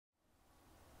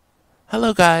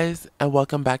Hello guys, and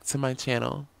welcome back to my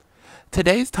channel.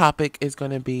 Today's topic is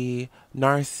going to be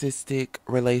narcissistic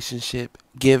relationship,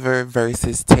 giver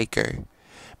versus taker.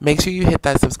 Make sure you hit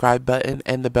that subscribe button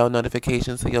and the bell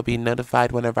notification so you'll be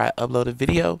notified whenever I upload a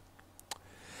video.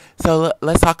 So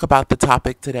let's talk about the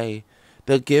topic today,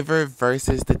 the giver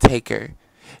versus the taker.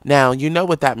 Now, you know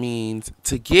what that means.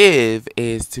 To give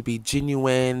is to be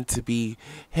genuine, to be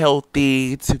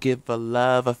healthy, to give a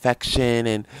love, affection,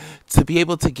 and to be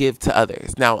able to give to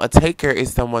others. Now, a taker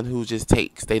is someone who just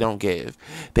takes. They don't give.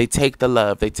 They take the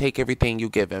love. They take everything you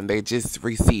give them. They just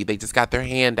receive. They just got their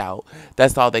hand out.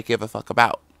 That's all they give a fuck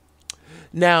about.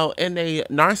 Now, in a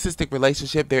narcissistic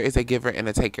relationship, there is a giver and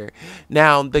a taker.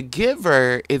 Now, the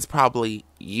giver is probably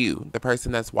you, the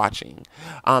person that's watching.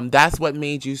 That's what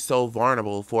made you so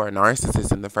vulnerable for a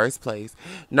narcissist in the first place.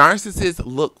 Narcissists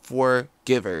look for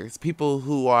givers, people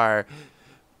who are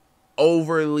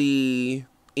overly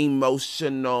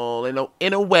emotional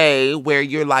in a way where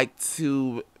you're like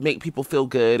to make people feel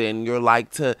good and you're like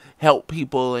to help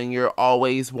people and you're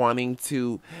always wanting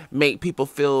to make people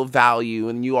feel value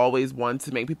and you always want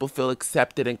to make people feel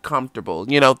accepted and comfortable,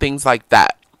 things like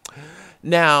that.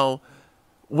 Now,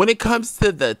 when it comes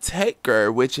to the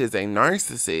taker, which is a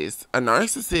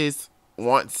narcissist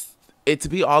wants it to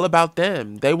be all about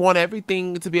them. They want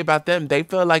everything to be about them. They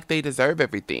feel like they deserve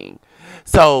everything.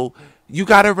 So you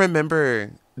got to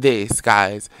remember this,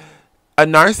 guys. A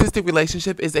narcissistic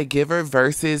relationship is a giver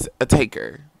versus a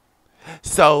taker.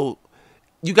 So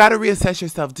you got to reassess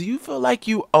yourself. Do you feel like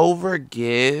you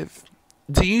overgive?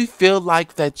 Do you feel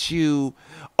like that you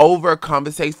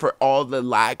overcompensate for all the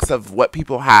lacks of what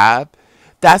people have?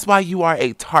 That's why you are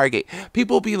a target.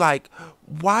 People be like,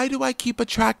 why do I keep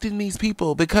attracting these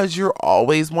people? Because you're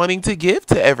always wanting to give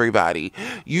to everybody.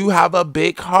 You have a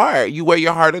big heart. You wear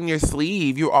your heart on your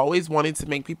sleeve. You're always wanting to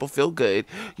make people feel good.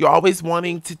 You're always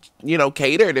wanting to,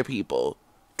 cater to people.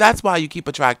 That's why you keep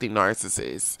attracting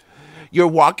narcissists. You're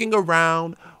walking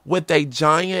around with a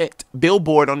giant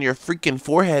billboard on your freaking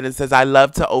forehead and says, I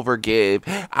love to overgive.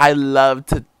 I love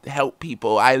to help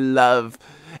people.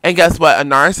 And guess what? A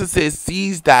narcissist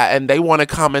sees that and they want to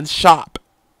come and shop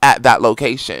at that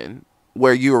location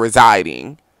where you're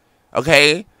residing.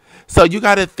 Okay? So you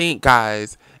got to think,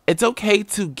 guys, it's okay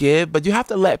to give, but you have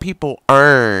to let people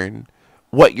earn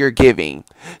what you're giving.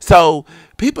 So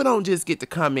people don't just get to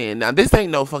come in. Now, this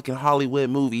ain't no fucking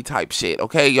Hollywood movie type shit,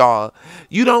 okay, y'all?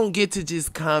 You don't get to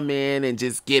just come in and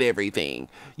just get everything.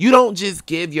 You don't just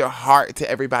give your heart to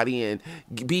everybody and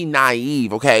be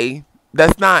naive, okay?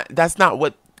 That's not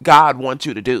what God wants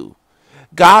you to do.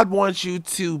 God wants you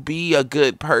to be a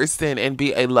good person and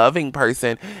be a loving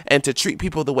person and to treat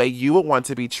people the way you would want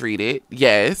to be treated.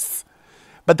 Yes.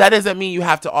 But that doesn't mean you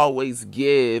have to always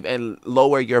give and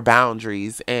lower your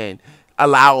boundaries and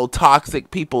allow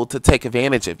toxic people to take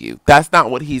advantage of you. That's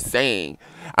not what he's saying.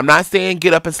 I'm not saying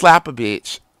get up and slap a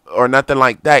bitch or nothing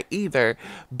like that either.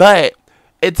 But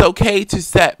it's okay to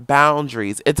set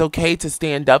boundaries. It's okay to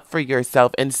stand up for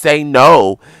yourself and say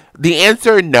no. The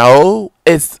answer no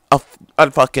is a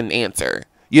fucking answer.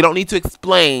 You don't need to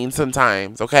explain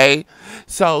sometimes, okay?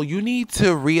 So you need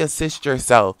to reassist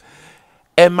yourself.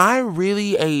 Am I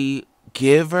really a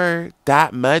giver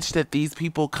that much that these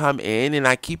people come in and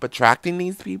I keep attracting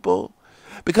these people?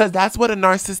 Because that's what a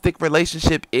narcissistic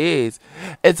relationship is.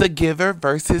 It's a giver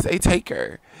versus a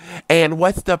taker. And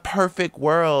what's the perfect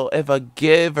world if a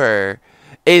giver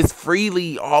is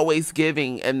freely always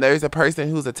giving and there's a person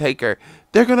who's a taker?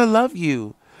 They're going to love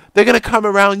you. They're going to come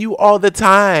around you all the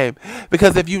time.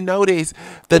 Because if you notice,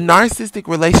 the narcissistic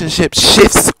relationship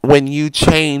shifts when you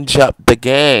change up the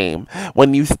game.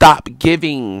 When you stop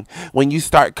giving. When you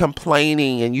start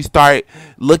complaining and you start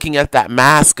looking at that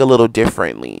mask a little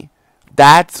differently.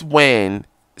 That's when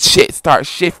shit starts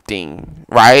shifting,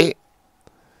 right?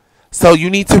 So you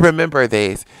need to remember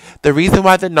this. The reason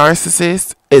why the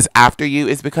narcissist is after you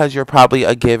is because you're probably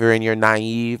a giver and you're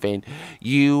naive and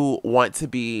you want to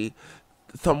be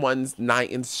someone's knight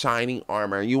in shining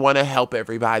armor. You want to help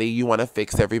everybody. You want to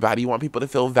fix everybody. You want people to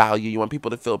feel value. You want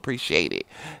people to feel appreciated.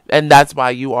 And that's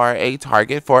why you are a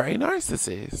target for a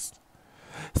narcissist.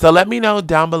 So let me know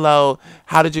down below,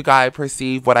 how did you guys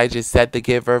perceive what I just said, the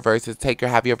giver versus taker?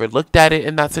 Have you ever looked at it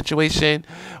in that situation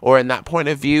or in that point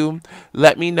of view?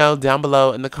 Let me know down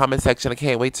below in the comment section. I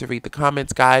can't wait to read the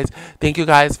comments, guys. Thank you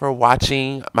guys for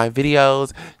watching my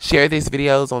videos. Share these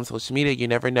videos on social media. You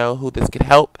never know who this could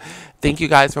help. Thank you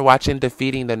guys for watching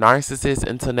Defeating the Narcissist.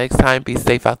 Until next time, be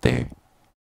safe out there.